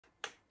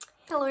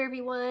Hello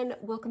everyone,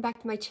 welcome back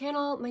to my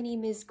channel. My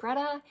name is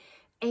Greta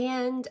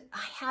and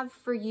I have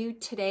for you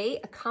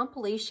today a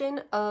compilation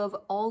of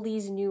all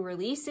these new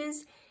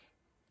releases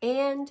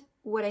and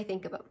what I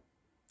think of them.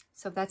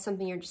 So if that's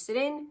something you're interested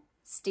in,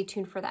 stay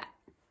tuned for that.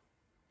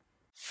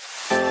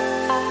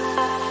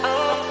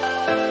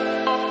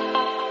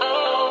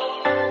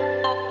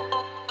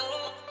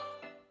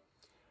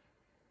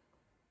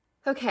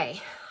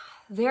 Okay,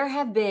 there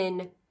have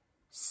been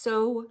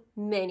so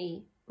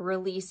many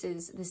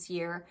releases this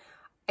year.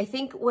 I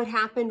think what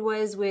happened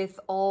was with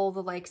all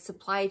the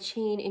supply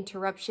chain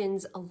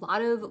interruptions, a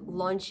lot of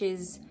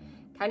launches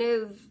kind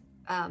of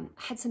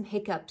had some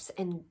hiccups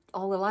and a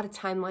lot of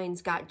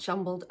timelines got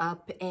jumbled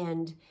up,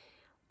 and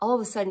all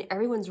of a sudden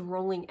everyone's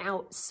rolling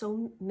out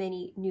so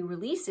many new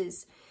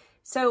releases.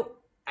 So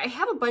I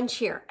have a bunch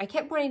here. I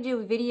kept wanting to do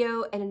a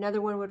video and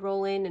another one would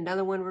roll in,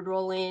 another one would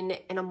roll in,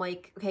 and I'm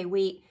like, okay,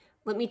 wait,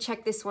 let me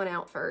check this one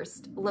out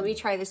first. Let me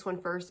try this one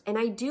first. And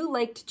I do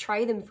like to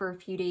try them for a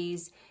few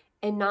days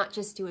and not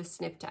just do a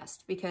sniff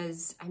test,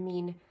 because I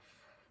mean,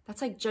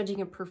 that's like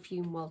judging a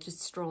perfume while just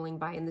strolling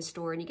by in the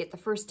store and you get the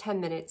first 10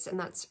 minutes and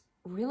that's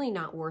really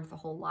not worth a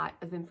whole lot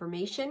of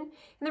information. And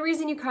the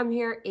reason you come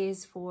here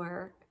is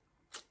for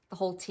the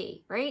whole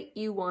tea, right?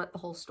 You want the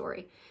whole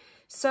story.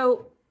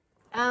 So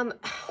I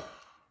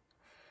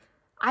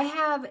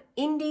have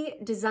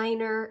indie,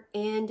 designer,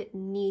 and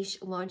niche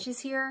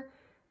launches here.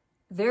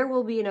 There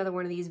will be another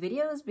one of these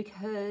videos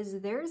because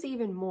there's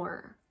even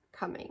more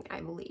coming, I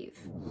believe.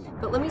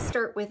 But let me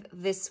start with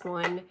this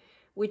one,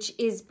 which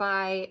is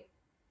by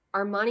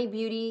Armani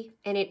Beauty,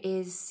 and it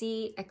is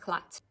Si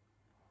Eclat.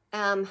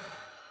 Why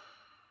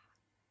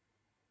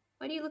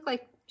do you look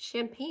like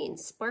champagne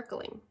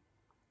sparkling?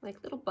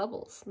 Like little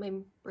bubbles. My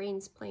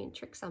brain's playing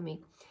tricks on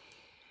me.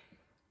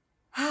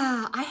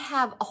 I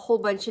have a whole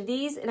bunch of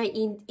these, and I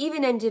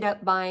even ended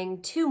up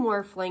buying 2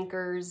 more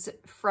flankers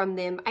from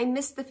them. I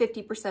missed the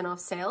 50% off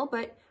sale,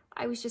 but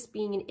I was just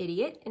being an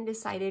idiot and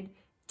decided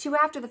to,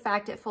 after the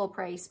fact at full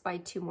price, buy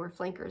 2 more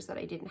flankers that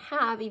I didn't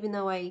have, even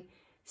though I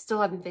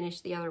still haven't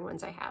finished the other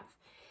ones I have.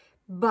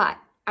 But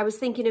I was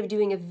thinking of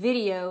doing a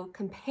video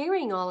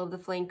comparing all of the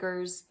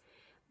flankers,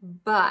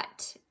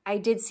 but I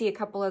did see a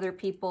couple other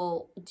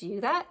people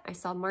do that. I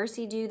saw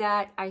Marcy do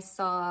that. I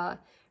saw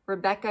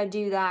Rebecca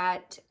do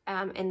that,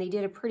 and they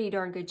did a pretty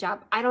darn good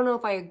job. I don't know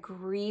if I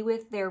agree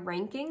with their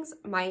rankings.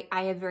 I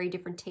have very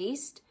different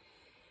taste.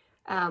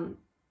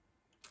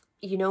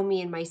 You know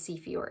me and my Sea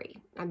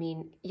Fiori. I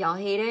mean, y'all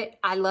hate it.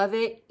 I love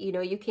it. You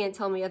know, you can't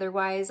tell me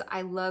otherwise.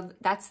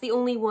 That's the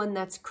only one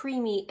that's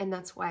creamy, and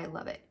that's why I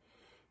love it.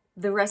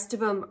 The rest of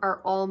them are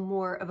all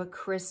more of a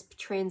crisp,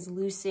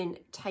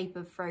 translucent type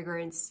of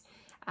fragrance.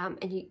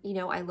 And you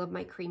know, I love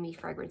my creamy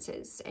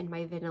fragrances and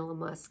my vanilla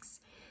musks.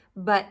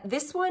 But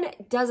this one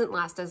doesn't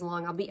last as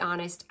long, I'll be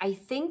honest. I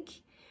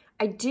think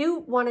I do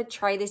want to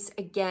try this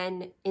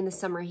again in the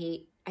summer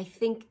heat. I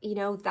think, you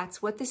know,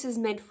 that's what this is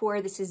meant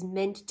for. This is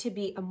meant to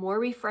be a more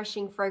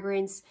refreshing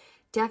fragrance,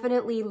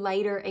 definitely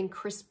lighter and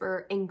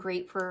crisper and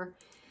great for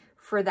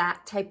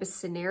that type of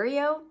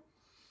scenario.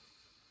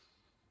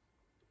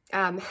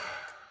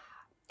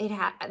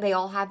 They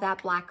all have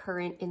that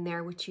blackcurrant in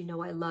there, which you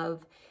know I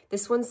love.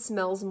 This one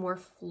smells more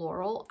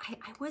floral. I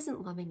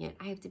wasn't loving it.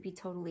 I have to be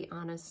totally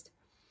honest.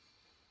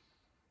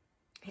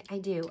 I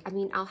do. I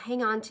mean, I'll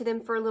hang on to them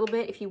for a little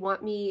bit. If you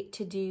want me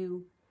to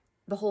do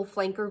the whole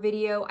flanker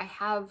video, I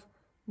have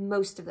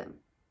most of them.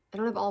 I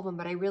don't have all of them,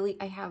 but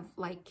I have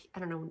like, I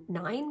don't know,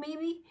 9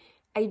 maybe?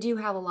 I do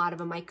have a lot of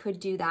them. I could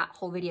do that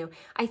whole video.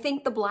 I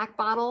think the black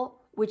bottle,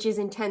 which is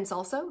intense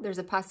also, there's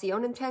a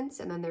Passion Intense,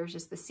 and then there's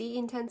just the Sea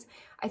Intense.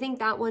 I think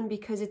that one,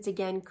 because it's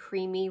again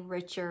creamy,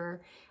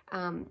 richer,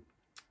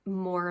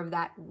 more of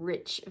that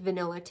rich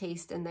vanilla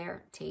taste in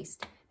there.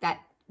 That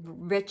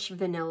rich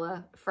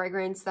vanilla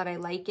fragrance that I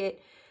like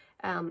it.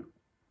 I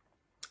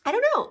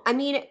don't know. I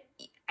mean,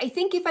 I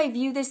think if I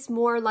view this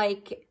more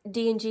like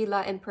D&G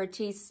La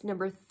Imperatrice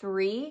number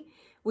 3,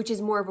 which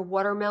is more of a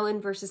watermelon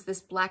versus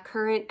this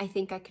blackcurrant, I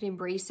think I could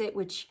embrace it,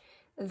 which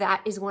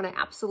that is one I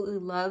absolutely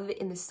love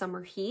in the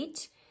summer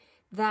heat.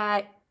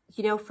 That,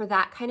 you know, for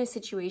that kind of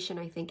situation,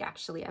 I think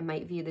actually I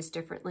might view this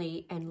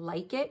differently and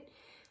like it.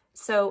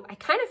 So I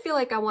kind of feel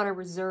like I want to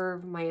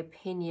reserve my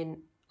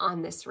opinion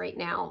on this right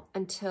now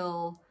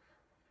until,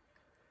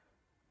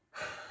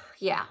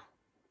 yeah,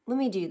 let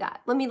me do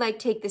that. Let me like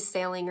take this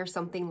sailing or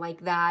something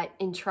like that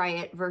and try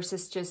it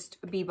versus just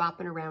be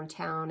bopping around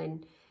town,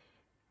 and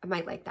I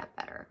might like that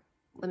better.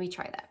 Let me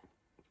try that.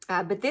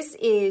 But this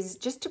is,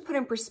 just to put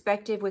in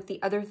perspective with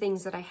the other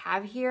things that I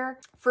have here,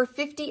 for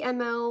 50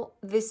 ml,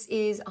 this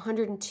is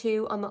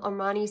 $102 on the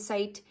Armani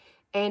site,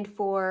 and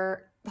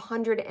for the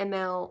 100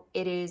 ml,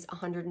 it is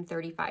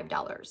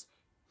 $135.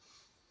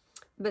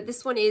 But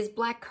this one is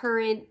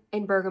blackcurrant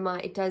and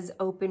bergamot. It does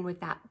open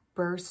with that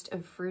burst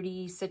of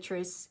fruity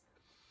citrus,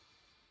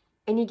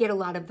 and you get a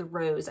lot of the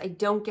rose. I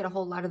don't get a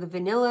whole lot of the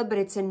vanilla, but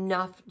it's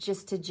enough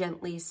just to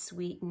gently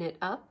sweeten it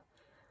up.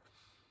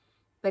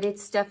 But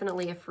it's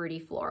definitely a fruity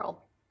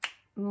floral,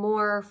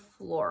 more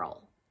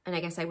floral. And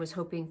I guess I was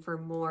hoping for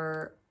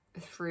more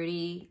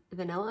fruity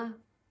vanilla,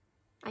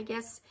 I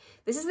guess.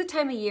 This is the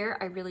time of year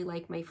I really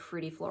like my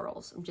fruity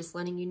florals. I'm just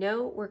letting you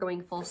know we're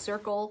going full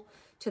circle.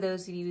 To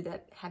those of you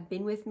that have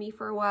been with me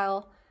for a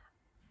while,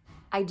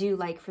 I do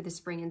like for the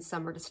spring and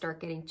summer to start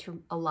getting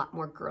to a lot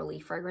more girly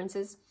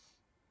fragrances.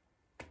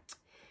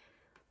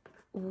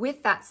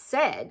 With that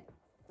said,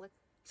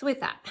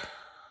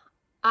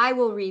 I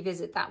will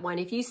revisit that one.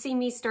 If you see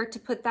me start to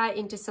put that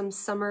into some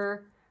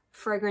summer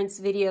fragrance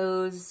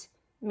videos,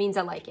 it means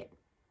I like it.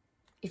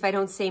 If I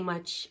don't say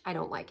much, I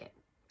don't like it.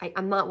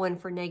 I'm not one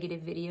for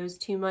negative videos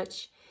too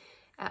much.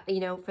 You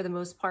know, for the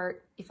most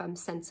part, if I'm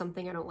sent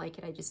something I don't like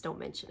it, I just don't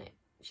mention it.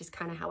 It's just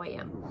kind of how I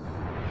am.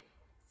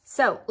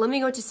 So let me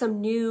go to some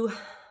new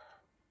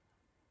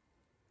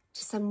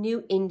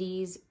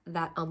indies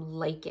that I'm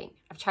liking.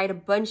 I've tried a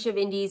bunch of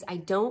indies. I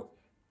don't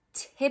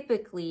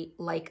typically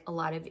like a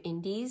lot of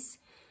indies.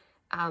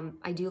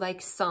 I do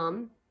like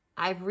some.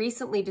 I've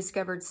recently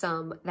discovered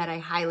some that I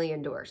highly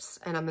endorse,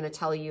 and I'm going to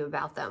tell you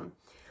about them.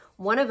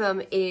 One of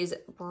them is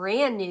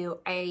brand new.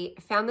 I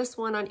found this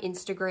one on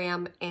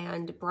Instagram,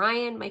 and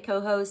Brian, my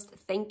co-host,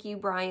 thank you,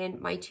 Brian,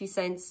 my 2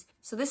 cents.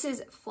 So this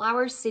is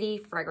Flower City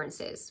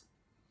Fragrances.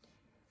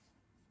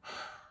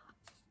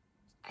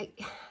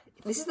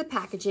 This is the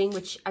packaging,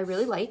 which I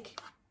really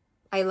like.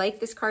 I like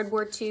this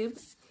cardboard tube.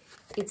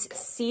 It's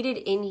seated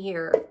in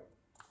here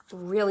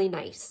really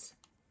nice.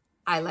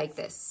 I like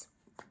this.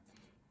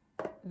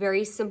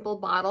 Very simple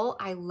bottle.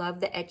 I love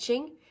the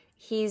etching.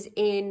 He's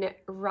in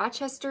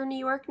Rochester, New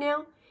York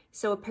now.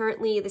 So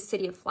apparently the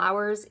city of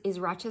flowers is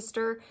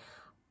Rochester.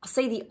 I'll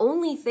say the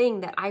only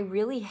thing that I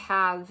really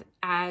have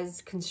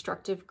as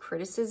constructive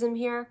criticism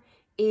here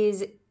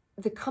is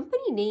the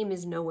company name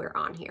is nowhere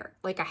on here.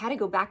 Like, I had to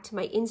go back to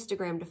my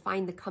Instagram to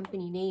find the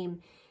company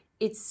name.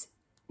 It's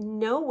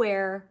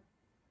nowhere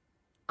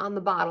on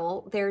the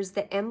bottle. There's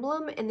the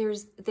emblem and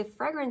there's the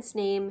fragrance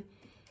name,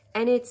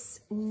 and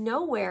it's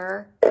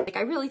nowhere. Like,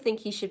 I really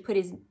think he should put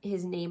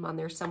his name on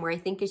there somewhere. I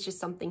think it's just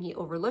something he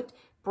overlooked.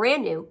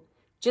 Brand new,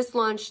 just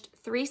launched,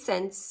 3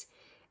 cents.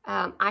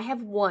 I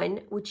have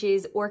one, which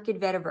is Orchid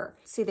Vetiver.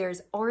 See,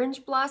 there's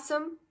Orange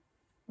Blossom,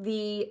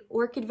 the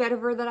Orchid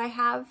Vetiver that I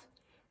have,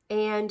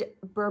 and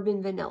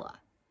Bourbon Vanilla.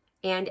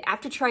 And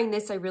after trying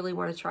this, I really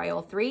want to try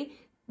all 3.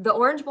 The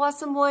Orange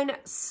Blossom one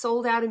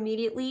sold out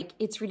immediately.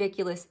 It's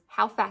ridiculous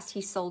how fast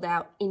he sold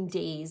out in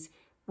days,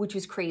 which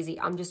was crazy.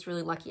 I'm just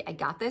really lucky I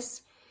got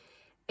this.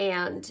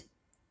 And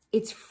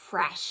it's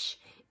fresh.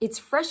 It's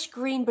fresh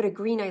green, but a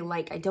green I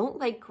like. I don't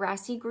like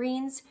grassy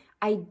greens.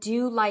 I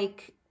do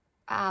like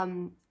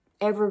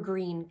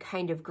evergreen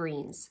kind of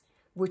greens,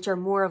 which are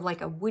more of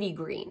like a woody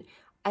green.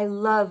 I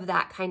love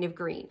that kind of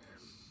green.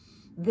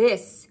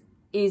 This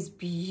is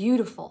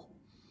beautiful.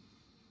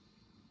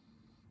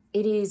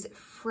 It is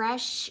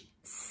fresh,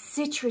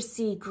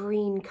 citrusy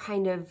green,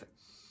 kind of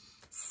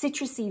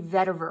citrusy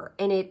vetiver,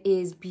 and it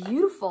is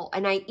beautiful.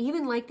 And I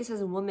even like this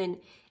as a woman.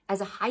 As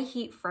a high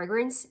heat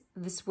fragrance,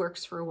 this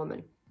works for a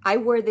woman. I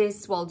wore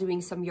this while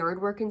doing some yard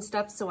work and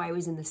stuff, so I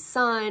was in the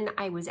sun,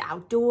 I was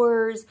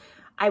outdoors,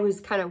 I was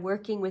kind of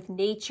working with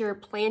nature,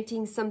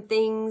 planting some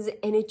things,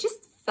 and it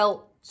just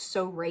felt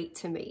so right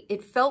to me.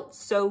 It felt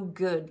so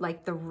good,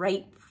 like the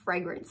right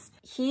fragrance.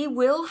 He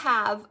will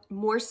have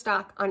more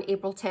stock on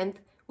April 10th,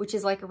 which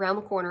is like around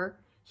the corner.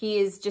 He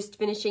is just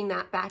finishing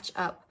that batch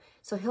up.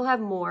 So he'll have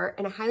more,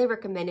 and I highly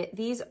recommend it.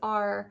 These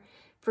are,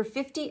 for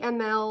 50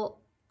 ml,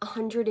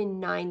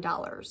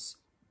 $109.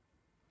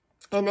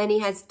 And then he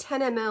has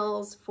 10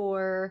 mLs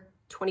for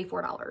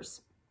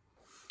 $24.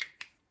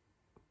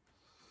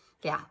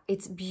 Yeah,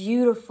 it's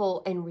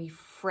beautiful and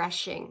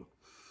refreshing.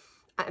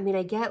 I mean,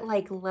 I get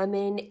like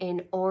lemon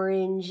and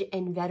orange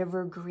and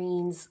vetiver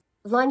greens.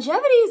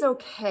 Longevity is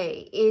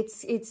okay.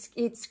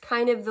 It's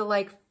kind of the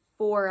like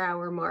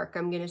 4-hour mark,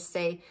 I'm gonna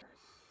say.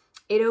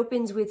 It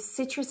opens with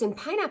citrus and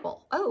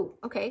pineapple. Oh,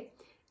 okay.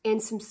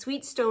 And some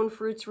sweet stone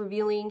fruits,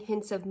 revealing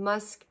hints of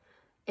musk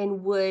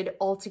and wood,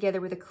 all together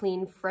with a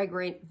clean,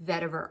 fragrant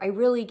vetiver. I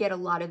really get a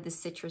lot of the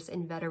citrus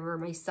and vetiver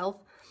myself,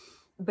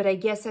 but I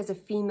guess as a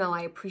female,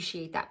 I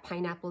appreciate that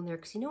pineapple in there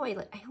because, you know, I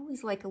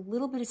always like a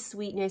little bit of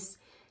sweetness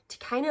to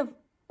kind of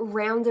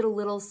round it a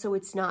little so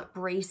it's not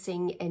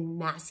bracing and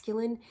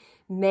masculine.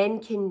 Men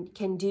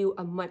can do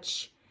a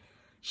much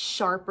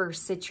sharper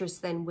citrus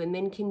than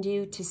women can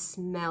do to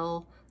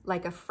smell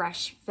like a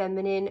fresh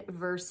feminine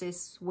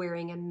versus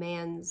wearing a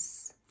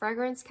man's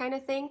fragrance kind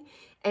of thing.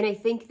 And I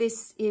think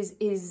this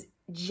is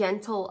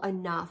gentle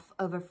enough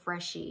of a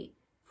freshie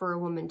for a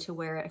woman to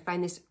wear it. I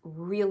find this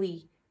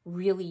really,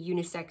 really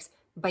unisex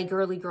by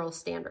girly girl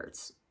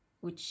standards,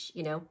 which,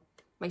 you know,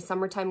 my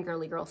summertime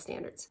girly girl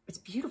standards. It's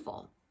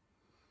beautiful.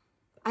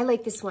 I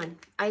like this one.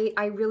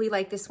 I really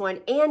like this one.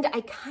 And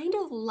I kind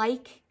of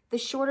like the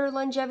shorter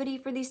longevity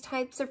for these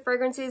types of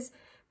fragrances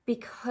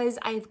because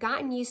I've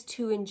gotten used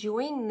to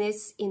enjoying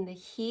this in the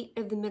heat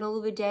of the middle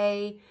of the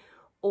day,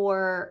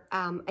 or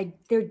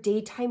they're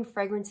daytime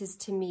fragrances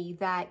to me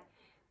that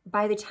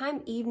by the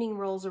time evening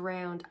rolls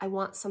around, I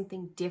want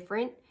something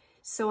different.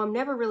 So I'm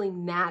never really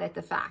mad at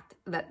the fact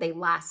that they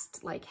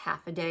last like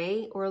half a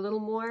day or a little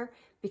more,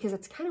 because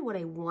that's kind of what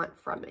I want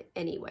from it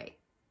anyway.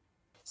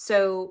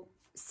 So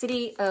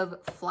City of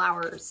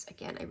Flowers.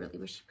 Again, I really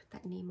wish you put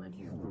that name on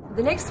here.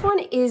 The next one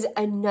is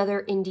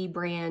another indie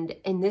brand,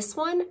 and this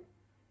one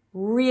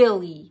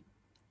really,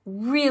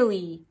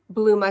 really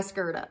blew my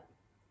skirt up.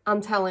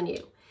 I'm telling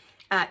you.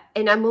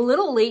 And I'm a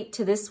little late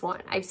to this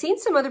one. I've seen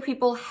some other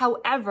people,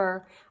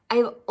 however,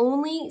 I've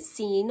only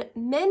seen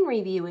men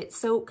review it.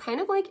 So kind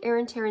of like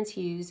Erin Terrence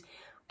Hughes,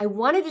 I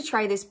wanted to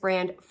try this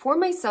brand for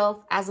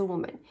myself as a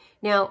woman.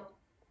 Now,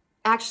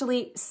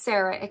 actually,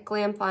 Sarah at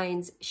Glam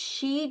Finds,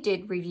 she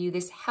did review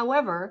this.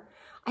 However,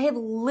 I have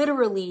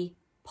literally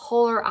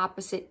polar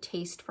opposite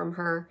taste from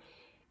her,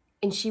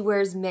 and she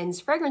wears men's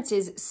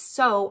fragrances.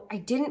 So I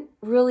didn't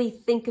really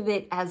think of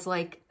it as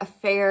like a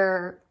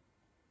fair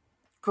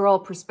girl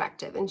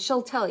perspective. And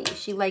she'll tell you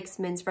she likes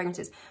men's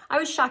fragrances. I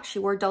was shocked she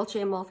wore Dolce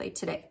 & Amalfi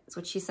today. That's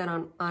what she said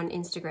on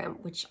Instagram,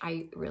 which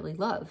I really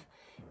love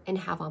and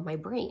have on my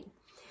brain.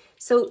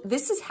 So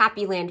this is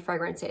Happy Land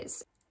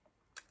Fragrances.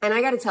 And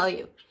I got to tell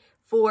you,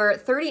 for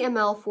 30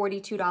 ml,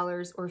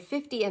 $42, or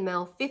 50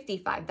 ml,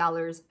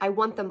 $55, I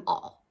want them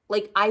all.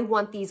 Like, I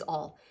want these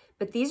all.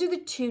 But these are the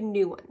two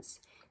new ones.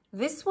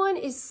 This one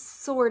is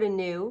sort of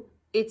new.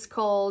 It's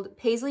called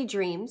Paisley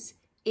Dreams.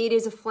 It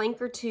is a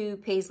flanker to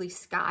Paisley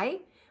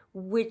Sky,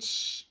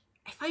 which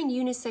I find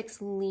unisex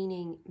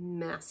leaning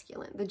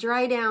masculine. The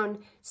dry down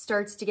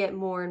starts to get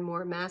more and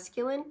more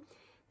masculine.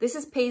 This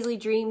is Paisley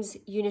Dreams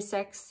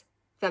unisex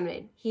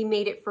feminine. He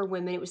made it for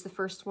women. It was the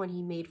first one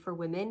he made for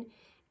women,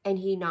 and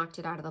he knocked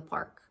it out of the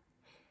park.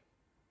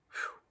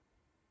 Whew.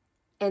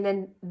 And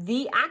then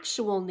the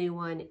actual new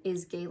one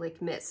is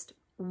Gaelic Mist,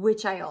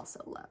 which I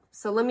also love.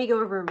 So let me go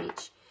over them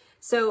each.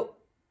 So,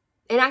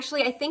 and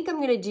actually I think I'm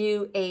gonna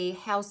do a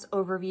house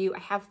overview. I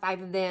have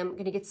 5 of them. I'm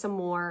gonna get some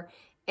more,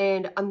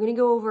 and I'm gonna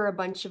go over a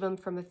bunch of them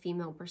from a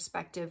female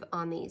perspective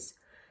on these,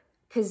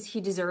 because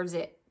he deserves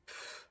it.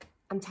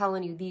 I'm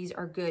telling you, these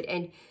are good.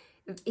 And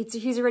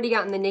he's already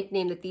gotten the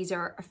nickname that these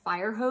are a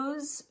fire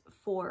hose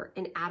for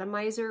an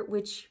atomizer,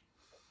 which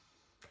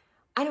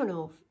I don't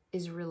know if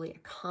is really a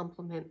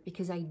compliment,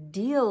 because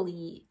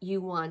ideally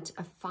you want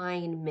a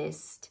fine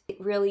mist.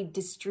 It really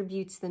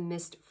distributes the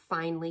mist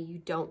finely. You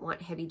don't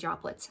want heavy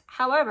droplets.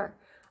 However,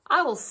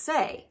 I will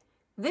say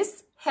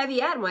this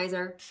heavy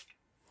atomizer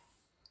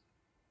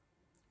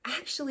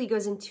actually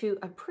goes into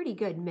a pretty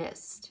good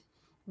mist,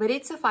 but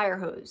it's a fire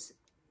hose,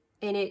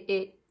 and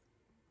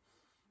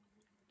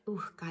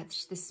oh God,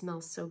 this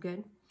smells so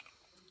good.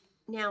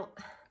 Now,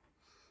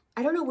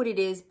 I don't know what it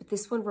is, but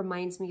this one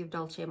reminds me of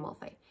Dolce &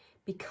 Amalfi.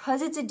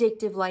 Because it's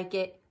addictive like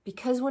it,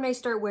 because when I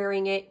start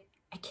wearing it,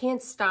 I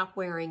can't stop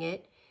wearing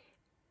it.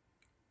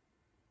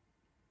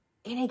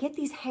 And I get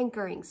these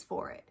hankerings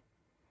for it.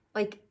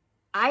 Like,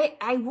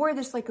 I wore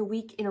this like a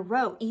week in a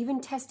row. Even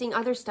testing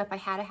other stuff, I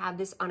had to have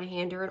this on a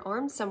hand or an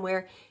arm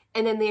somewhere.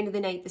 And then at the end of the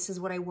night, this is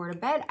what I wore to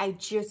bed. I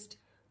just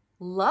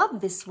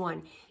love this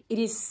one. It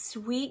is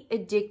sweet,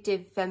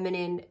 addictive,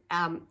 feminine,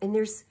 and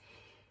there's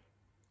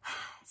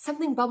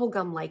something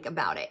bubblegum-like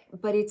about it,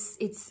 but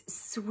it's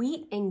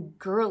sweet and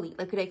girly.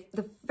 Like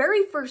the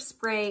very first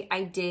spray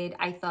I did,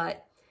 I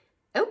thought,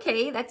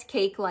 okay, that's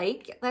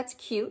cake-like, that's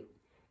cute.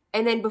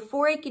 And then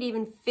before I could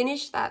even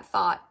finish that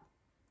thought,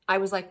 I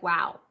was like,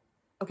 wow,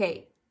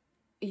 okay,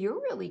 you're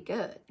really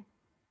good,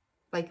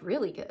 like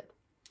really good.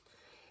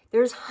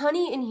 There's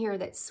honey in here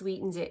that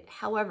sweetens it.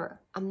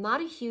 However, I'm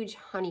not a huge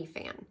honey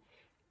fan.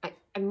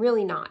 I'm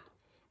really not.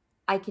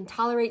 I can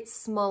tolerate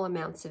small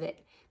amounts of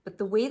it, but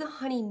the way the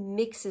honey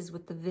mixes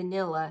with the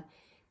vanilla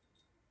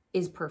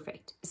is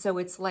perfect. So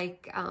it's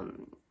like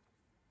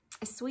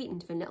a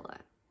sweetened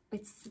vanilla.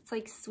 It's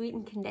like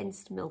sweetened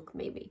condensed milk,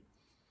 maybe.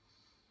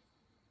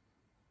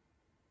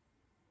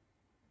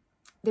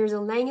 There's a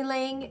Ylang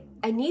Ylang,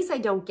 and these I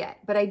don't get,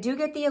 but I do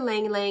get the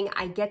Ylang Ylang.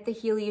 I get the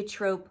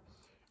heliotrope.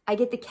 I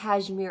get the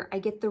cashmere. I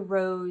get the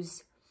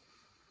rose,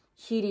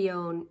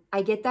 hedione.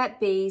 I get that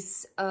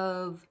base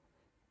of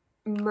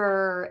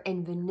myrrh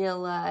and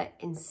vanilla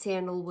and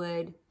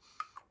sandalwood,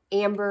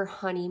 amber,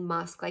 honey,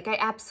 musk. Like, I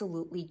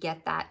absolutely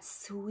get that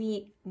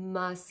sweet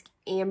musk,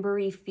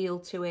 ambery feel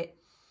to it.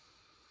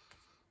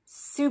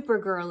 Super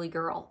girly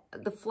girl.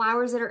 The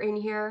flowers that are in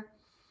here,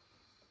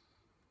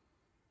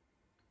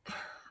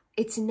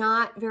 it's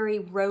not very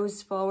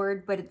rose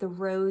forward, but the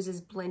rose is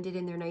blended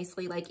in there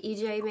nicely. Like,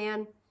 EJ,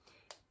 man,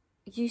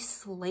 you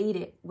slayed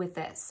it with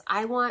this.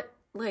 I want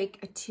like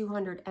a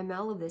 200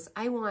 ml of this.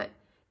 I want,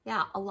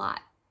 yeah, a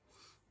lot.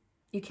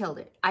 You killed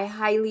it. I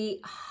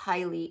highly,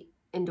 highly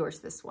endorse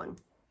this one.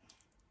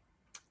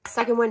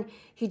 Second one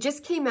he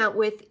just came out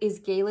with is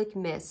Gaelic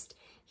Mist.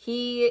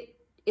 He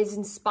is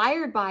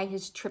inspired by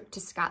his trip to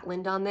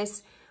Scotland on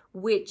this,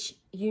 which,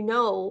 you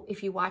know,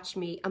 if you watch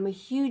me, I'm a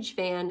huge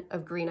fan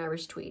of green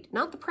Irish tweed.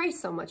 Not the price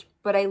so much,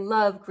 but I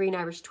love green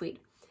Irish tweed.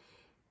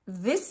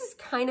 This is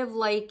kind of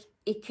like,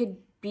 it could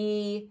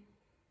be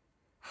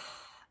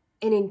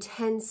an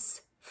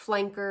intense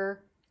flanker.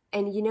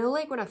 And you know,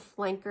 like when a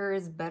flanker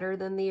is better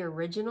than the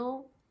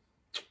original?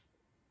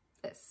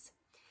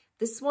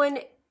 This one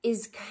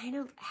is kind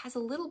of, has a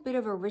little bit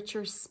of a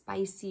richer,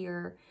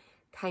 spicier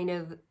kind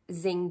of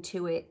zing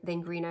to it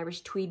than Green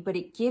Irish Tweed, but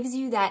it gives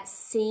you that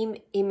same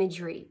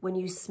imagery when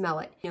you smell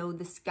it. You know,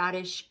 the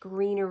Scottish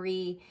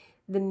greenery,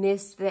 the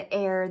mist, the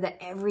air,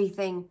 the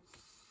everything.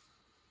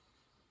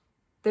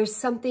 There's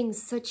something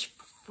such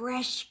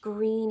fresh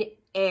green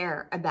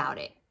air about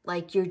it.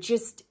 Like you're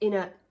just in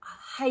a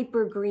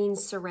hyper green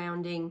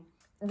surrounding.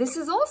 This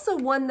is also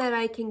one that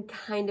I can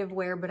kind of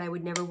wear, but I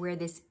would never wear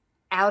this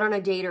out on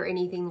a date or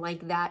anything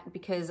like that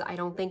because I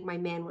don't think my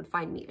man would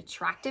find me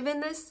attractive in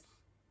this.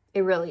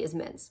 It really is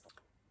men's.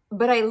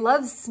 But I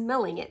love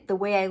smelling it the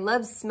way I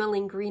love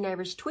smelling Green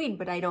Irish Tweed,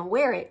 but I don't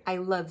wear it. I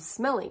love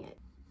smelling it.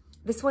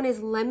 This one is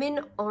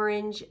Lemon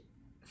Orange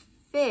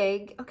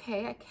Fig.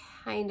 Okay, I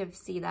kind of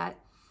see that.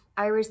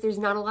 Iris, there's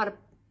not a lot of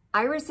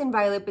iris and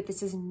violet, but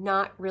this is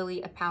not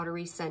really a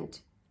powdery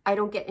scent. I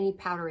don't get any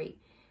powdery.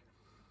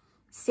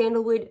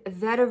 Sandalwood,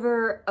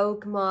 vetiver,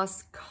 oak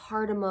moss,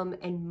 cardamom,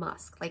 and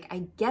musk. Like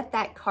I get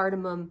that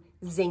cardamom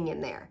zing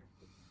in there.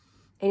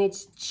 And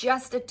it's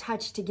just a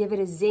touch to give it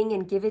a zing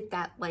and give it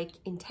that like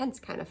intense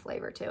kind of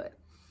flavor to it.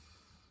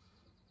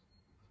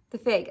 The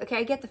fig, okay,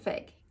 I get the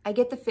fig. I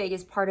get the fig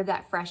as part of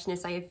that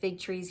freshness. I have fig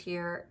trees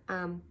here.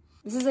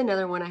 This is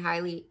another one I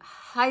highly,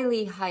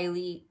 highly,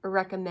 highly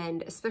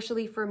recommend,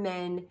 especially for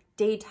men,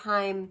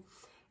 daytime,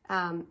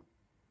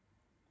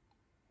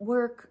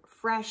 work,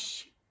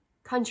 fresh,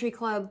 country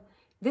club.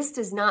 This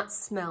does not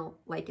smell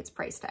like its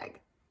price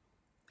tag.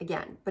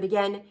 But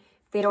again,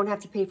 they don't have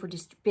to pay for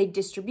big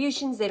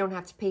distributions. They don't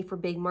have to pay for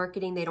big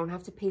marketing. They don't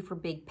have to pay for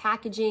big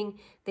packaging.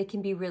 They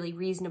can be really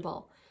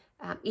reasonable.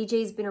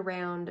 EJ's been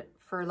around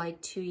for like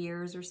 2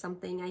 years or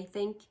something, I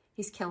think.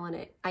 He's killing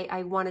it.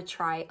 I want to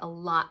try a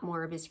lot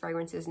more of his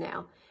fragrances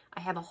now. I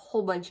have a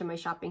whole bunch in my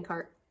shopping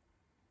cart.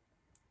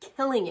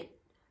 Killing it.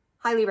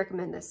 Highly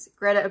recommend this.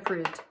 Greta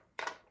approved.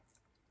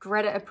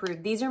 Greta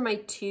approved. These are my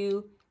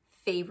 2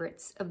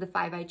 favorites of the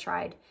 5 I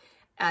tried.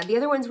 The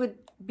other ones would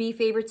be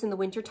favorites in the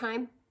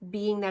wintertime.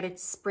 Being that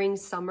it's spring,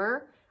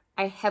 summer,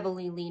 I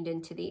heavily leaned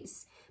into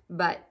these.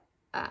 But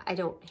I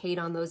don't hate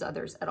on those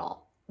others at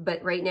all.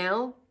 But right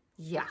now,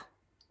 yeah,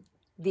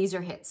 these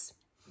are hits.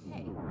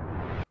 Okay.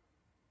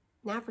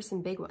 Now for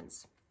some big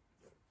ones.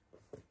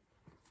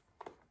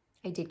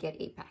 I did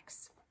get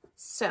Apex.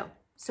 So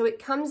it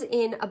comes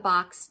in a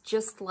box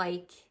just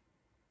like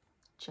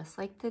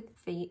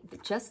the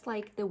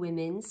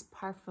women's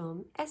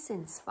Parfum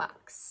Essence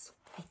box.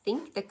 I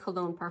think the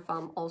Cologne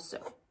Parfum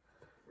also.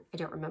 I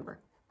don't remember.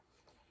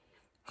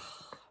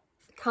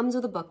 It comes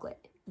with a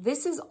booklet.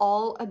 This is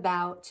all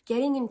about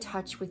getting in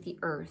touch with the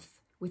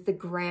earth, with the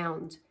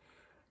ground,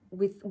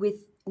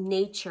 with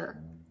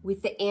nature,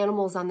 with the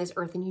animals on this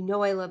earth. And you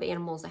know I love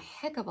animals a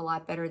heck of a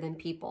lot better than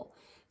people.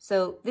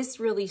 So this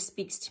really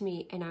speaks to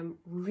me, and I'm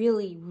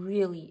really,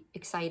 really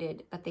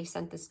excited that they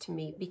sent this to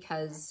me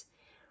because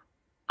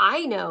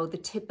I know the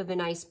tip of an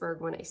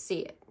iceberg when I see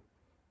it.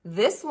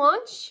 This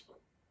launch,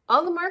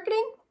 all the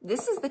marketing,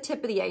 this is the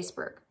tip of the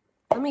iceberg.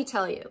 Let me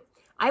tell you,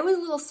 I was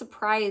a little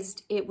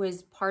surprised it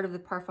was part of the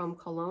Parfum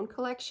Cologne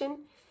collection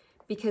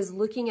because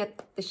looking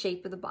at the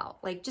shape of the bottle,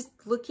 like just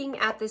looking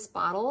at this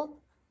bottle,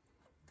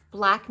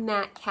 black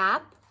matte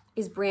cap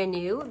is brand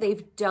new.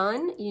 They've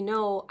done, you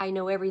know, I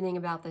know everything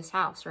about this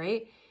house,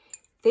 right?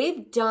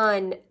 They've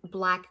done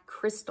black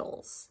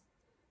crystals,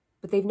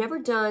 but they've never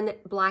done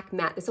black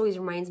matte. This always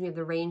reminds me of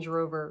the Range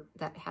Rover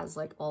that has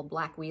like all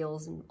black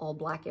wheels and all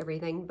black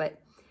everything,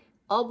 but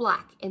all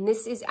black. And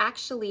this is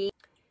actually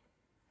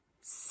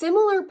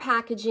similar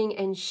packaging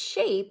and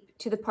shape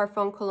to the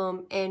Parfum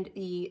Cologne and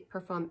the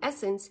Parfum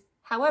Essence,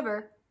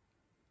 however,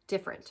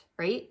 different,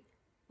 right?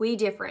 Way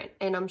different.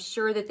 And I'm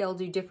sure that they'll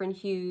do different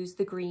hues,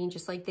 the green,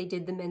 just like they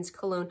did the men's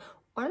cologne.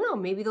 I don't know,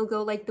 maybe they'll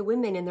go like the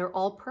women and they're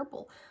all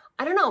purple.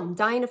 I don't know, I'm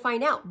dying to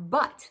find out,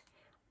 but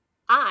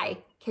I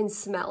can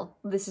smell.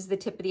 This is the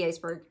tip of the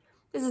iceberg.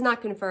 This is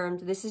not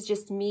confirmed. This is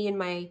just me in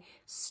my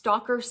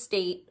stalker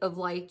state of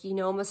like, you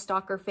know, I'm a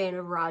stalker fan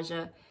of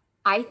Roja.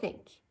 I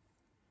think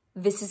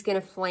this is going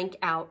to flank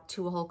out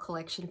to a whole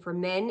collection for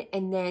men.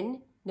 And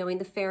then knowing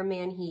the fair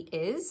man he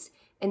is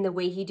and the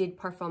way he did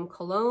Parfum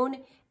Cologne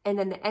and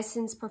then the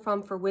Essence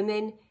Parfum for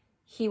women,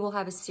 he will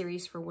have a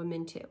series for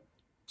women too.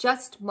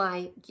 Just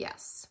my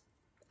guess.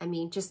 I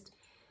mean, just,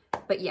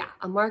 but yeah,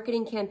 a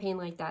marketing campaign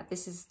like that,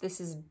 this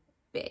is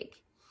big.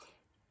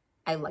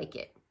 I like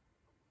it.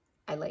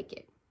 I like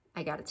it.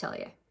 I gotta tell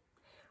you.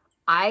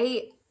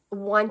 I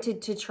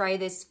wanted to try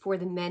this for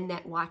the men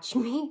that watch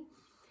me.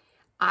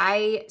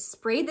 I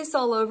sprayed this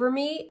all over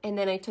me and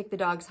then I took the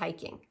dogs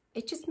hiking.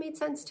 It just made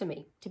sense to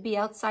me to be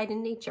outside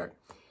in nature.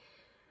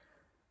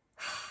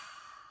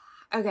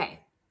 Okay.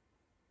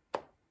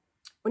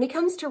 When it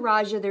comes to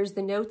Roja, there's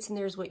the notes and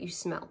there's what you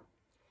smell.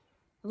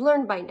 I've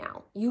learned by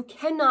now, you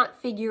cannot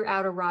figure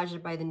out a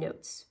Roja by the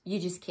notes. You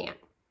just can't.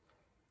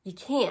 You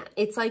can't.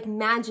 It's like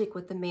magic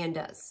what the man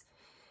does.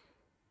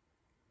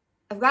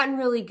 I've gotten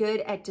really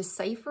good at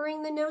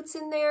deciphering the notes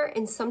in there,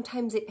 and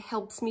sometimes it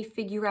helps me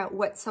figure out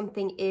what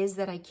something is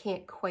that I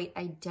can't quite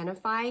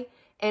identify,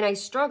 and I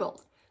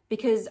struggled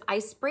because I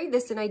sprayed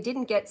this and I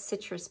didn't get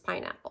citrus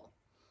pineapple.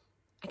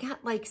 I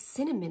got like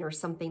cinnamon or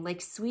something,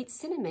 like sweet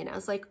cinnamon. I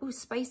was like, ooh,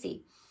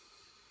 spicy.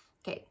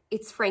 Okay,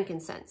 it's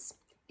frankincense.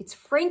 It's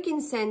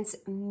frankincense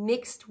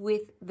mixed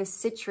with the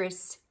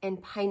citrus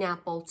and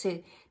pineapple,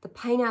 to the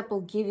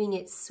pineapple giving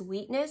it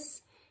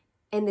sweetness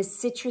and the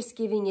citrus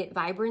giving it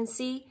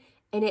vibrancy,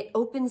 and it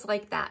opens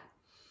like that.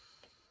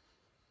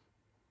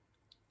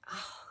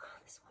 Oh,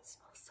 God, this one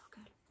smells so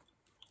good.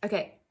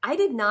 Okay, I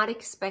did not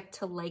expect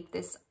to like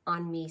this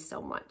on me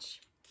so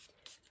much.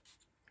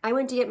 I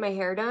went to get my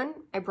hair done.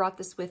 I brought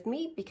this with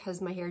me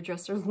because my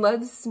hairdresser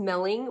loves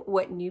smelling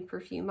what new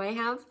perfume I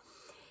have.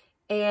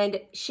 And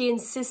she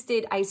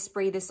insisted I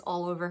spray this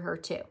all over her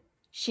too.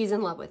 She's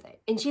in love with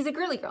it. And she's a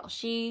girly girl.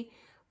 She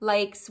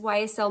likes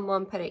YSL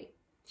Montpellier.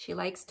 She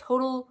likes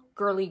total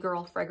girly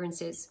girl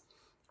fragrances.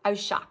 I was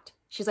shocked.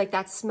 She's like,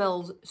 that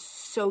smells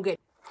so good.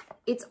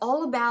 It's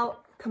all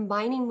about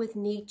combining with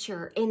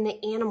nature and the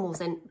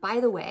animals. And by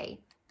the way,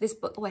 this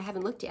book, oh, I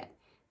haven't looked yet.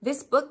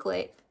 This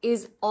booklet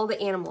is all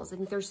the animals.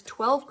 And there's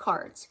 12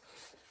 cards.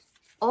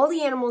 All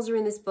the animals are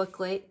in this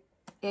booklet.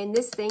 And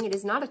this thing, it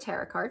is not a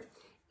tarot card.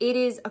 It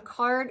is a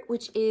card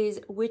which is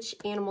which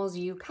animals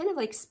you, kind of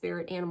like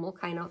spirit animal,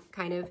 kind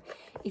of.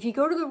 If you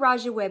go to the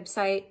Roja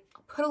website,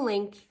 I'll put a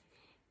link.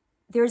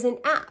 There's an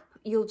app.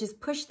 You'll just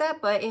push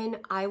that button.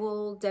 I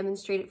will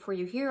demonstrate it for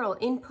you here. I'll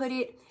input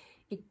it.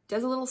 It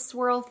does a little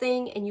swirl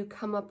thing and you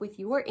come up with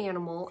your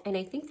animal. And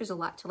I think there's a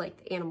lot to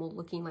like the animal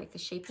looking like the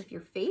shape of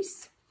your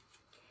face.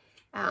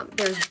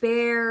 There's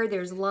bear,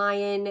 there's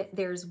lion,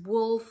 there's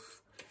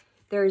wolf,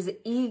 there's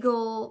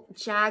eagle,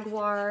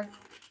 jaguar,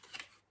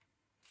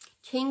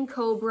 king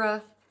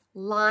cobra,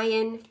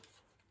 lion,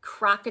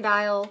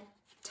 crocodile,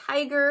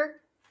 tiger,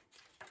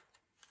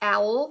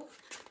 owl,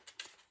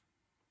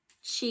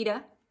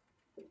 cheetah,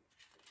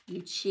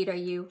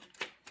 you,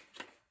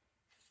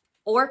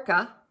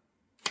 orca,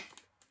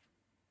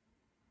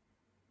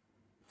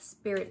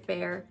 spirit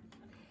bear.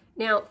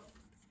 Now,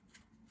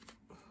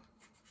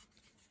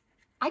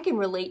 I can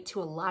relate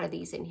to a lot of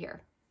these in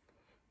here.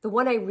 The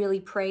one I really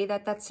pray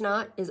that that's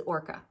not is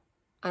orca.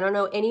 I don't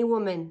know any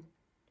woman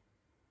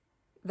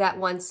that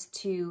wants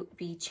to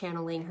be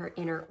channeling her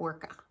inner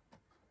orca.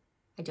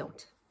 I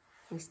don't.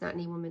 At least not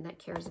any woman that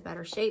cares about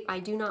her shape. I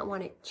do not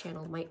want to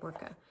channel my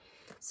orca.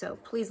 So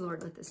please,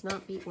 Lord, let this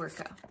not be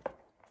orca.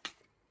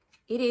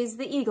 It is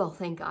the eagle,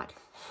 thank God.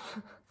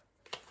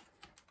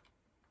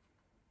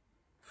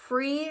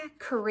 Free,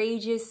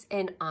 courageous,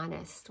 and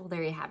honest. Well,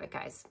 there you have it,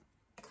 guys.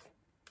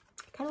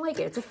 I kind of like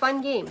it. It's a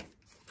fun game.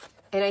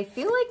 And I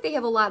feel like they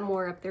have a lot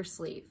more up their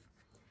sleeve.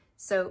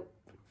 So,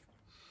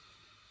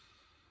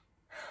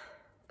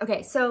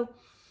 okay, so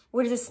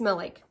what does it smell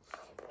like?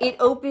 It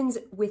opens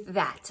with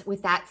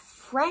that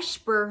fresh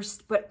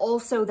burst, but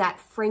also that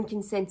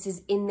frankincense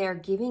is in there,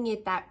 giving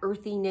it that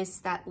earthiness,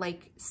 that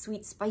like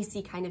sweet,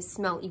 spicy kind of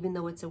smell, even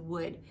though it's a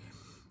wood.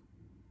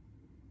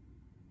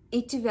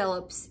 It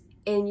develops,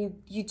 and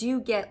you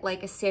do get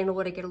like a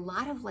sandalwood. I get a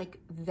lot of like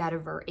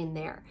vetiver in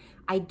there.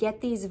 I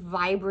get these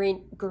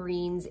vibrant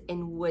greens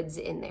and woods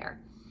in there.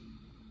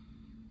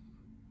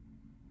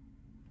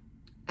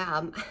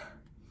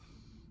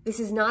 This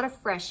is not a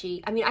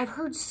freshie. I mean, I've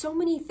heard so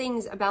many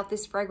things about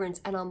this fragrance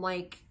and I'm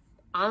like,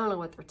 I don't know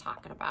what they're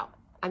talking about.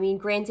 I mean,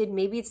 granted,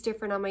 maybe it's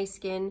different on my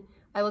skin.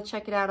 I will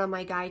check it out on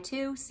my guy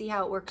too, see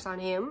how it works on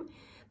him.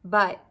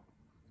 But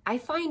I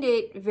find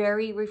it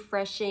very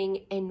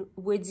refreshing and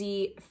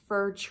woodsy,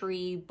 fir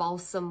tree,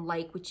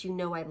 balsam-like, which you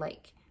know I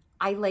like.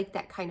 I like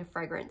that kind of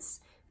fragrance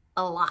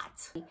a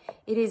lot.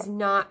 It is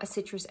not a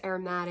citrus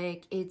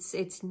aromatic.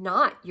 It's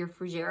not your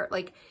fougere.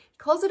 Like, he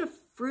calls it a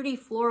fruity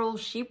floral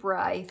chypre,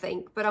 I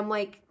think. But I'm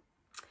like,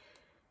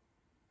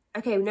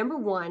 okay, number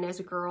one, as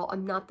a girl,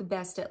 I'm not the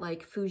best at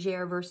like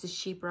fougere versus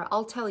chypre.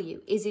 I'll tell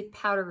you, is it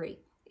powdery?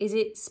 Is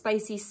it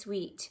spicy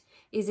sweet?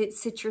 Is it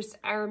citrus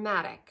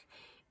aromatic?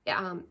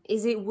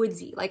 Is it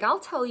woodsy? Like, I'll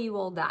tell you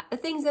all that. The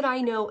things that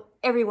I know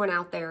everyone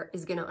out there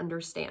is going to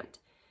understand.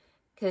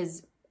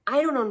 Because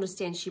I don't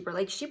understand chypre.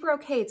 Like, chypre,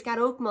 okay, it's got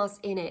oak moss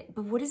in it.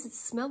 But what does it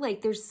smell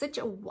like? There's such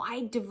a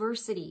wide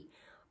diversity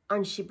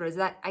on chypres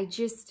that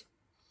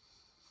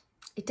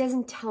it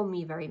doesn't tell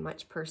me very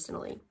much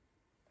personally.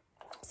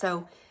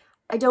 So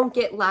I don't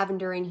get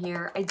lavender in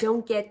here. I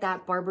don't get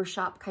that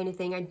barbershop kind of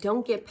thing. I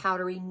don't get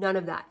powdery, none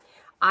of that.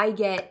 I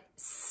get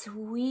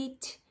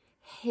sweet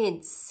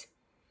hints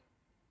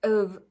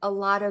of a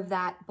lot of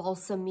that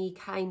balsamy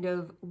kind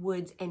of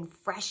woods and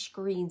fresh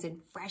greens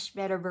and fresh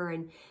vetiver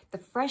and the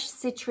fresh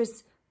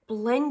citrus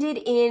blended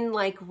in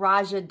like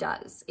Roja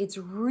does. It's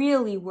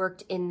really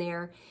worked in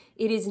there.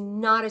 It is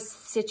not a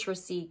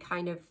citrusy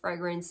kind of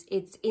fragrance.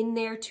 It's in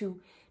there to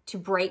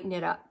brighten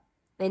it up.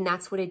 And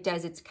that's what it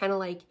does. It's kind of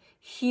like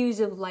hues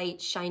of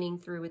light shining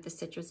through with the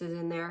citruses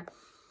in there.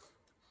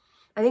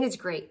 I think it's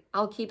great.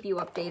 I'll keep you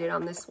updated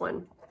on this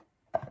one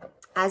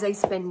as I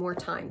spend more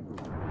time.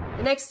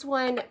 The next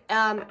one,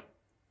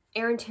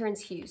 Erin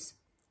Terrence Hughes.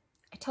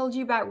 I told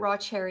you about Raw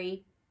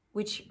Cherry,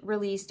 which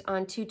released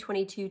on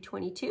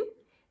 2/22/22.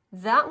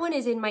 That one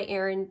is in my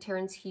Erin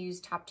Terrence Hughes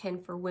top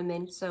 10 for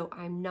women, so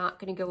I'm not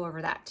going to go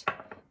over that.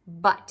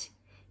 But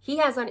He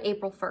has on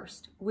April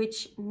 1st,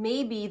 which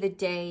may be the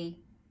day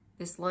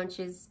this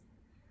launches.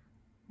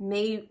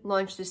 May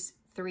launch this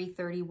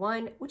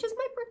 3/31, which is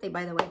my birthday,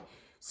 by the way.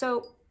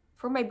 So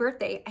for my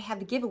birthday, I have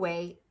the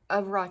giveaway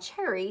of Raw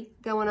Cherry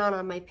going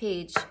on my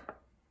page.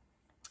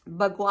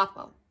 But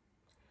guapo.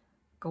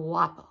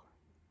 Guapo.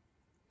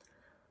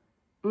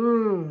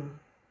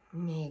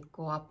 Mi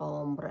guapo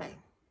hombre.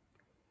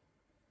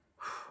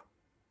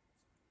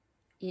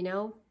 You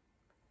know,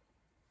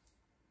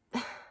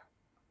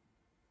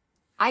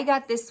 I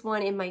got this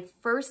one in my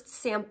first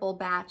sample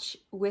batch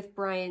with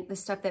Brian, the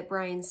stuff that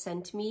Brian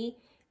sent me,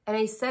 and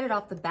I said it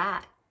off the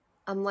bat.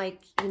 I'm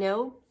like, you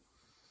know,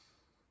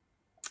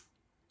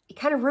 it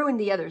kind of ruined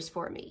the others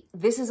for me.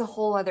 This is a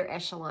whole other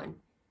echelon.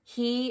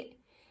 He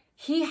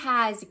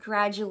has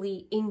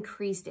gradually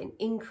increased.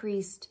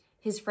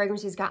 His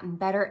fragrance has gotten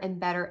better and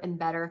better and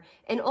better,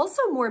 and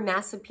also more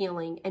mass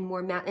appealing and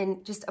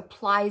and just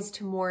applies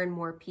to more and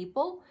more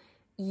people,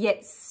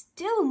 yet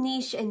still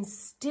niche and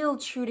still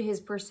true to his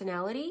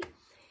personality.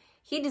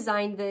 He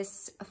designed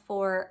this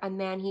for a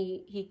man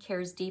he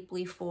cares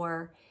deeply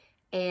for.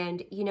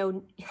 And, you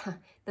know,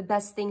 the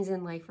best things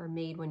in life are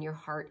made when your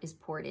heart is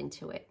poured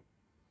into it.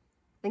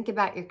 Think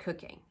about your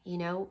cooking, you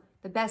know?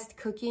 The best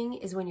cooking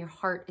is when your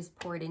heart is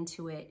poured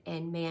into it,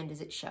 and man,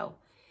 does it show.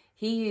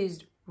 He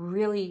used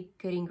really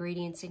good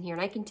ingredients in here,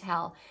 and I can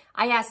tell.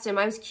 I asked him,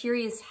 I was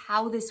curious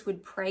how this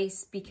would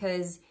price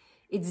because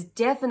it's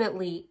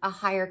definitely a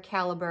higher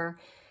caliber.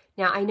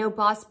 Now, I know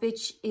Boss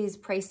Bitch is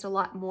priced a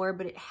lot more,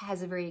 but it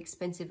has a very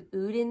expensive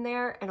oud in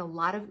there and a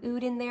lot of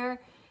oud in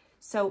there.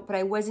 So, but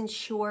I wasn't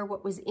sure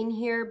what was in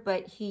here,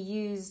 but he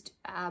used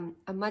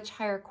a much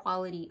higher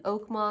quality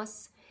oak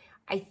moss.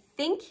 I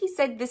think he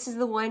said this is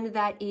the one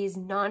that is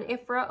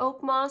non-IFRA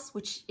oak moss,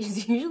 which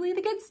is usually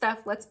the good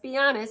stuff. Let's be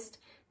honest.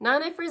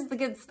 Non-IFRA is the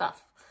good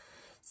stuff.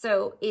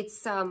 So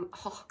it's,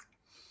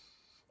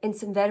 and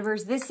some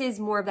vetivers. This is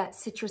more of that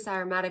citrus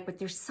aromatic, but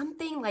there's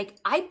something like,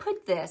 I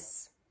put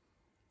this,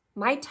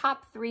 my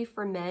top 3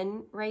 for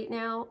men right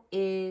now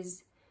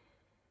is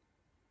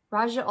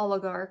Roja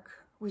Oligarch,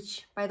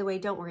 which, by the way,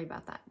 don't worry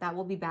about that. That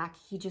will be back.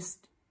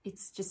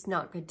 It's just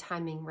not good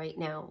timing right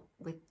now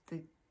with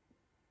the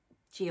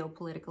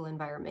geopolitical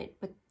environment,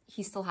 but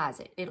he still has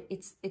it.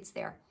 It's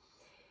there.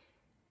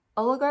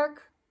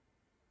 Oligarch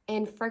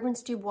and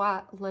Fragrance du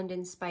Bois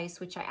London Spice,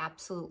 which I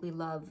absolutely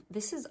love.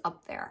 This is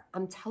up there.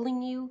 I'm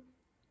telling you,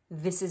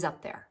 this is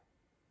up there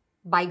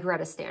by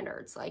Greta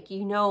standards. Like,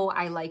 you know,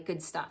 I like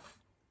good stuff.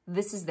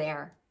 This is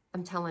there.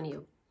 I'm telling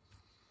you,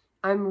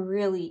 I'm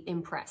really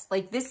impressed.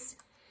 Like, this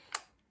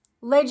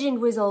Legend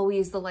was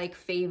always the like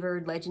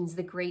favored. Legend's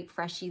the great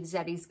freshies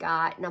that he's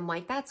got. And I'm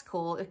like, that's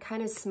cool. It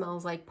kind of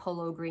smells like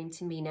polo green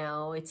to me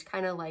now. It's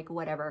kind of like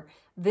whatever.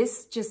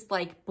 This just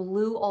like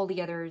blew all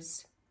the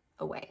others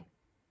away.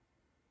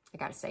 I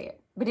gotta say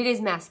it. But it is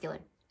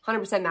masculine.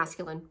 100%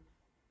 masculine.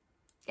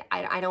 Yeah,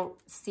 I don't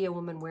see a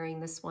woman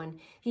wearing this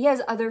one. He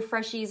has other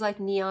freshies like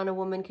Neon a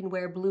woman can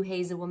wear. Blue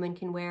Haze a woman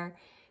can wear.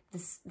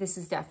 This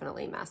is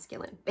definitely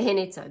masculine. And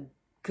it's a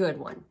good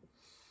one.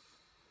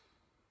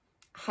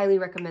 Highly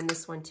recommend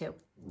this one too.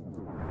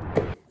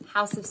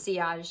 HOS of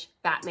Sillage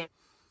Batman.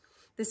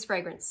 This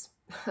fragrance.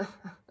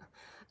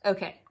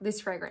 Okay,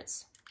 this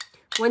fragrance.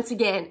 Once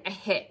again, a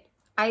hit.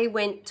 I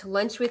went to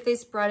lunch with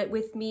this, brought it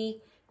with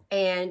me,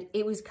 and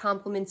it was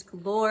compliments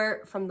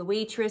galore from the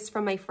waitress,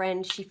 from my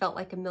friend. She felt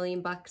like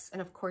 $1,000,000.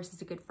 And of course,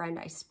 as a good friend,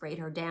 I sprayed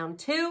her down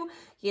too.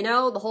 You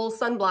know, the whole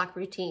sunblock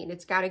routine.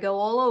 It's got to go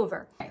all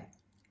over. Okay.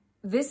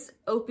 This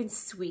opens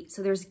sweet.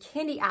 So there's a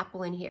candy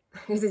apple in here.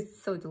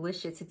 It's so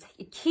delicious.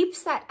 It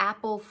keeps that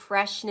apple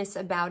freshness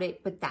about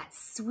it, but that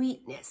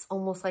sweetness,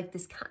 almost like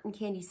this cotton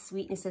candy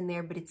sweetness in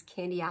there, but it's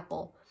candy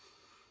apple.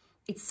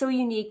 It's so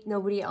unique.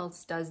 Nobody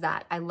else does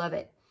that. I love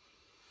it.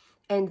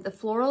 And the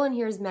floral in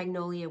here is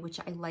magnolia, which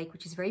I like,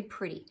 which is very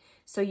pretty.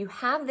 So you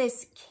have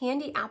this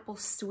candy apple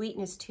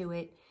sweetness to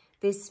it,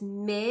 this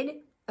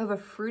mid of a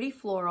fruity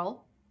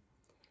floral,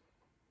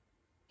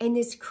 and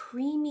this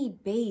creamy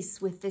base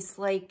with this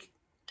like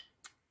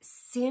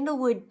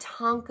sandalwood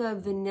tonka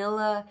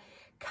vanilla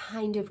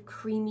kind of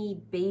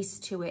creamy base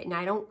to it. And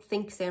I don't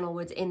think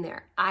sandalwood's in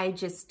there. I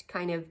just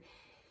kind of,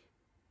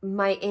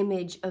 my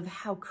image of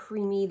how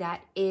creamy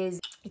that is.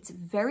 It's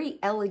very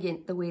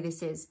elegant the way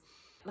this is.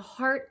 The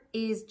heart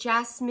is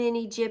jasmine,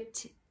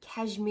 Egypt,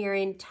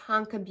 cashmere,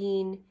 tonka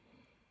bean,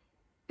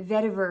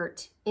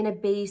 vetiver in a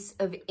base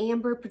of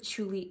amber,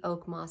 patchouli,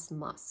 oak moss,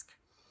 musk,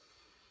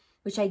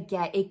 which I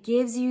get. It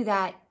gives you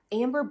that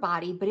amber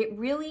body, but it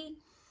really,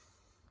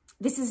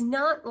 this is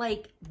not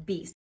like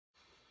Beast,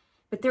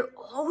 but they're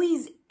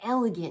always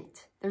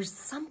elegant. There's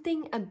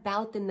something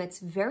about them that's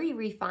very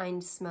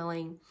refined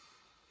smelling.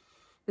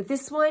 But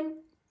this one,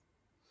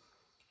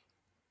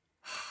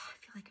 I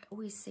feel like I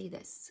always say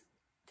this.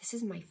 This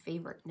is my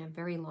favorite in a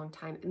very long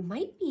time. It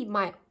might be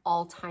my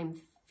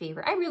all-time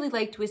favorite. I really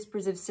liked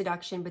Whispers of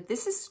Seduction, but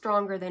this is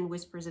stronger than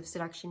Whispers of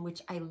Seduction, which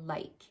I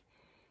like.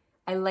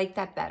 I like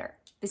that better.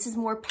 This is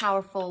more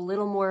powerful, a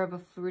little more of a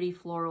fruity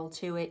floral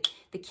to it.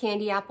 The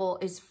candy apple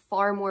is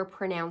far more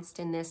pronounced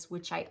in this,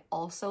 which I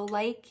also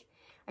like.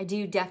 I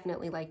do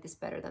definitely like this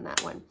better than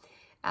that one.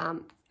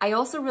 I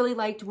also really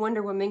liked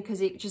Wonder Woman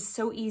because it's just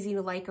so easy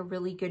to like a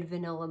really good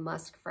vanilla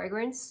musk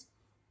fragrance.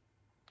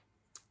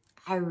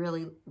 I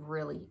really,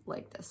 really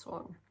like this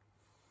one.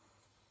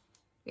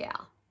 Yeah.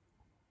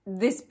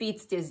 This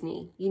beats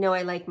Disney. You know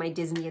I like my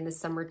Disney in the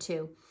summer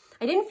too.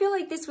 I didn't feel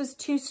like this was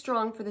too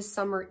strong for the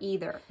summer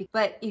either.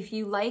 But if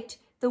you liked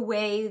the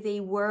way they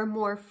were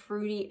more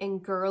fruity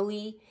and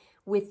girly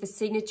with the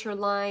Signature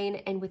line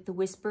and with the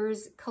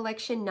Whispers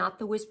collection, not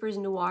the Whispers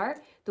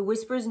Noir. The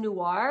Whispers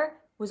Noir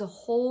was a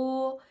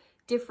whole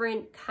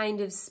different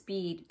kind of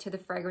speed to the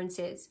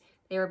fragrances.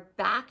 They are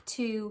back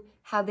to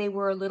how they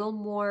were a little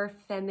more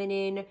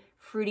feminine,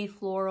 fruity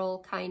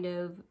floral kind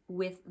of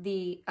with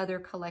the other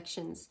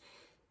collections,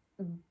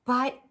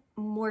 but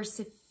more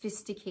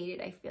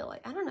sophisticated, I feel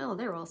like. I don't know,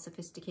 they're all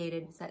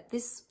sophisticated. That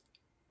this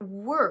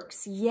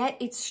works, yet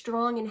it's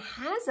strong and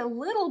has a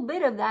little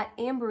bit of that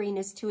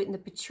amberiness to it, and the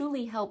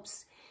patchouli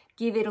helps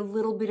give it a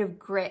little bit of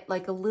grit,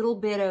 like a little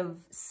bit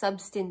of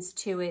substance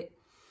to it,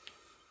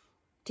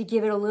 to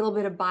give it a little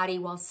bit of body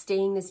while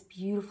staying this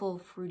beautiful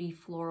fruity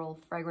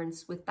floral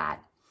fragrance with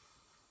that.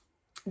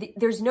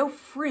 There's no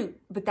fruit,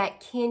 but that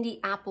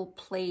candy apple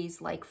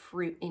plays like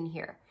fruit in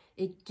here.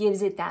 It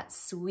gives it that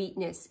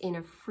sweetness in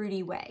a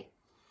fruity way.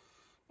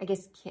 I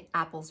guess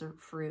apples are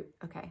fruit.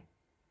 Okay.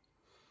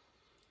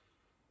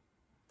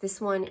 This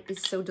one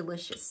is so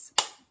delicious.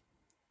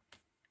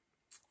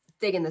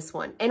 Digging this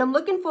one. And I'm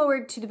looking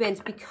forward to the bends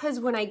because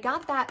when I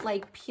got that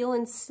like peel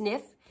and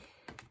sniff,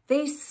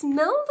 they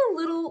smelled a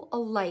little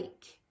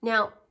alike.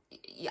 Now,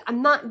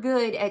 I'm not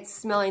good at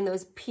smelling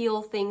those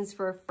peel things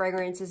for a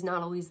fragrance. Is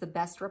not always the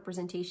best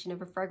representation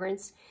of a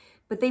fragrance,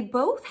 but they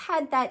both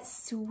had that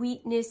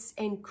sweetness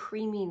and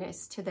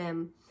creaminess to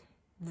them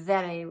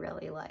that I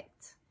really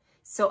liked.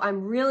 So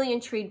I'm really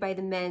intrigued by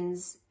the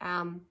men's.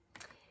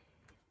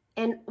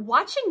 And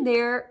watching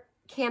their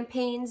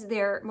campaigns,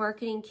 their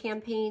marketing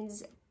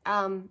campaigns,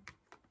 I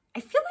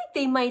feel like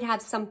they might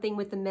have something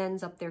with the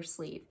men's up their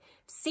sleeve.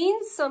 I've seen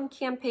some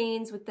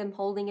campaigns with them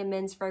holding a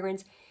men's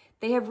fragrance.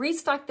 They have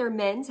restocked their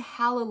men's.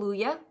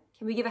 Hallelujah.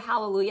 Can we give a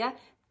hallelujah?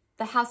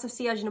 The House of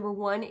Sillage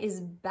 #1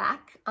 is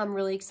back. I'm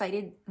really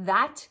excited.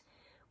 That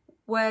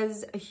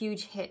was a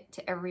huge hit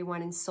to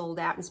everyone and sold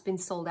out. It's been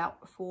sold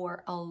out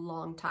for a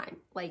long time,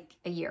 like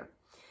a year.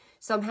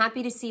 So I'm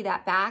happy to see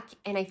that back.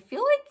 And I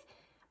feel like,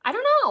 I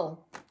don't know,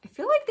 I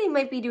feel like they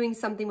might be doing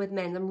something with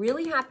men's. I'm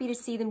really happy to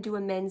see them do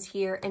a men's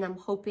here, and I'm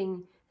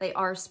hoping they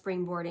are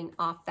springboarding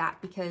off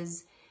that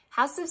because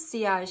House of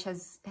Sillage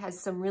has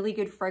some really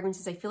good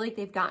fragrances. I feel like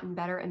they've gotten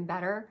better and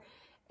better,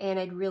 and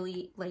I'd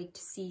really like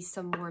to see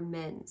some more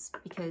men's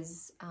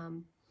because I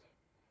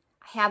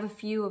have a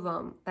few of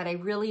them that I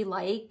really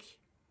like.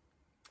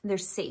 They're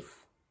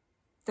safe.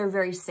 They're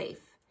very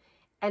safe,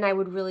 and I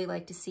would really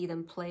like to see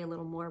them play a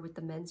little more with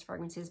the men's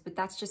fragrances, but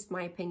that's just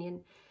my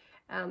opinion.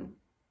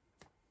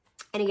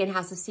 And again,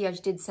 House of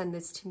Sillage did send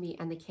this to me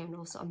and the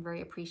candle, so I'm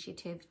very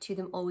appreciative to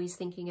them always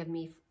thinking of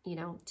me, you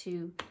know,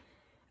 to...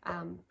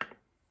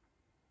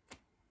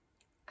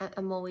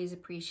 I'm always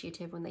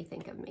appreciative when they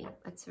think of me.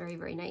 That's very,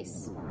 very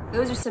nice.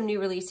 Those are some new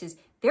releases.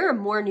 There are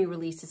more new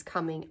releases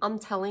coming. I'm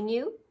telling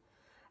you.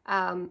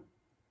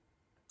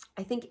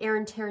 I think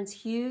Aaron Terrence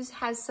Hughes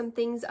has some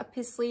things up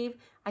his sleeve.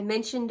 I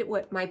mentioned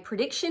what my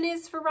prediction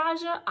is for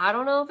Roja. I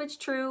don't know if it's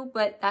true,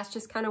 but that's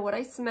just kind of what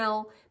I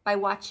smell by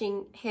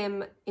watching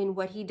him in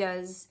what he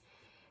does.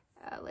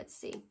 Let's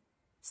see.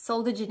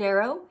 Sol de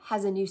Janeiro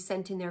has a new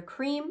scent in their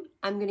cream.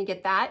 I'm going to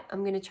get that.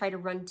 I'm going to try to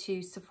run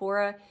to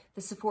Sephora.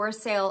 The Sephora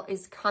sale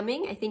is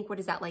coming. I think, what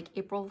is that, like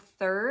April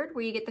 3rd,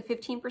 where you get the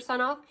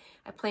 15% off?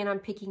 I plan on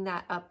picking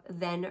that up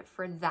then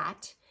for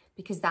that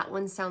because that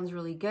one sounds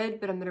really good,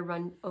 but I'm going to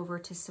run over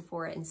to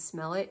Sephora and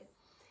smell it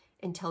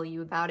and tell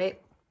you about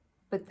it.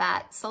 But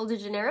that Sol de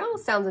Janeiro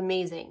sounds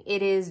amazing.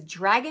 It is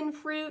dragon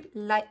fruit,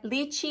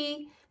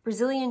 lychee,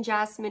 Brazilian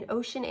jasmine,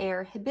 ocean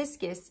air,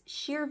 hibiscus,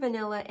 sheer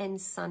vanilla,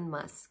 and sun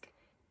musk.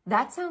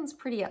 That sounds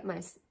pretty up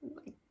my,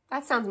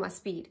 that sounds my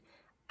speed.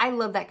 I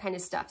love that kind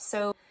of stuff.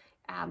 So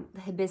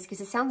the hibiscus,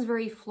 it sounds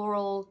very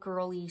floral,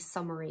 girly,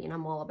 summery, and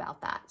I'm all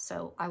about that.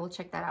 So I will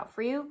check that out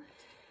for you.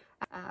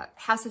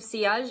 House of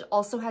Sillage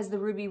also has the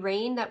Ruby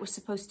Rain that was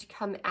supposed to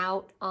come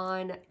out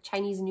on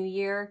Chinese New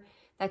Year.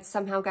 That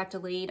somehow got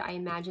delayed. I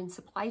imagine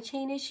supply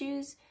chain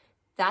issues.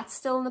 That's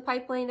still in the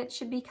pipeline. That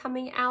should be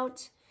coming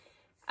out.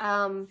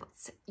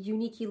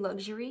 Unique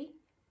Luxury.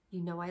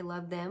 You know I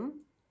love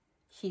them.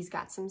 He's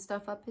got some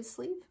stuff up his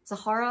sleeve.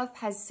 Zaharoff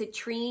has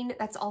Citrine.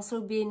 That's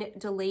also been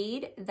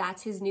delayed.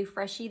 That's his new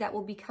freshie that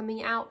will be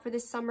coming out for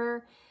this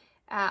summer.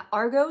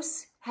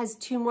 Argos has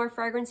 2 more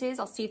fragrances.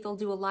 I'll see if they'll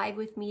do a live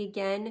with me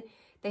again.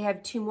 They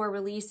have 2 more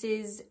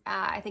releases.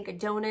 I think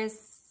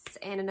Adonis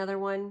and another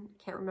one.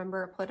 Can't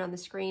remember. I'll put it on the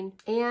screen.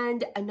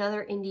 And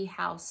another indie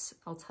house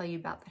I'll tell you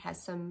about that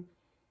has some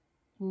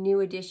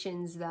new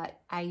additions that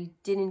I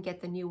didn't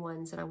get the new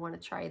ones, and I want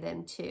to try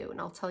them too. And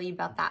I'll tell you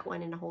about that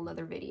one in a whole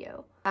nother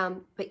video.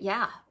 But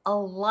yeah, a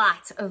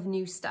lot of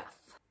new stuff.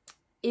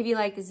 If you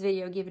like this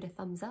video, give it a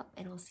thumbs up,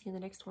 and I'll see you in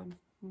the next one.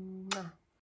 Mwah.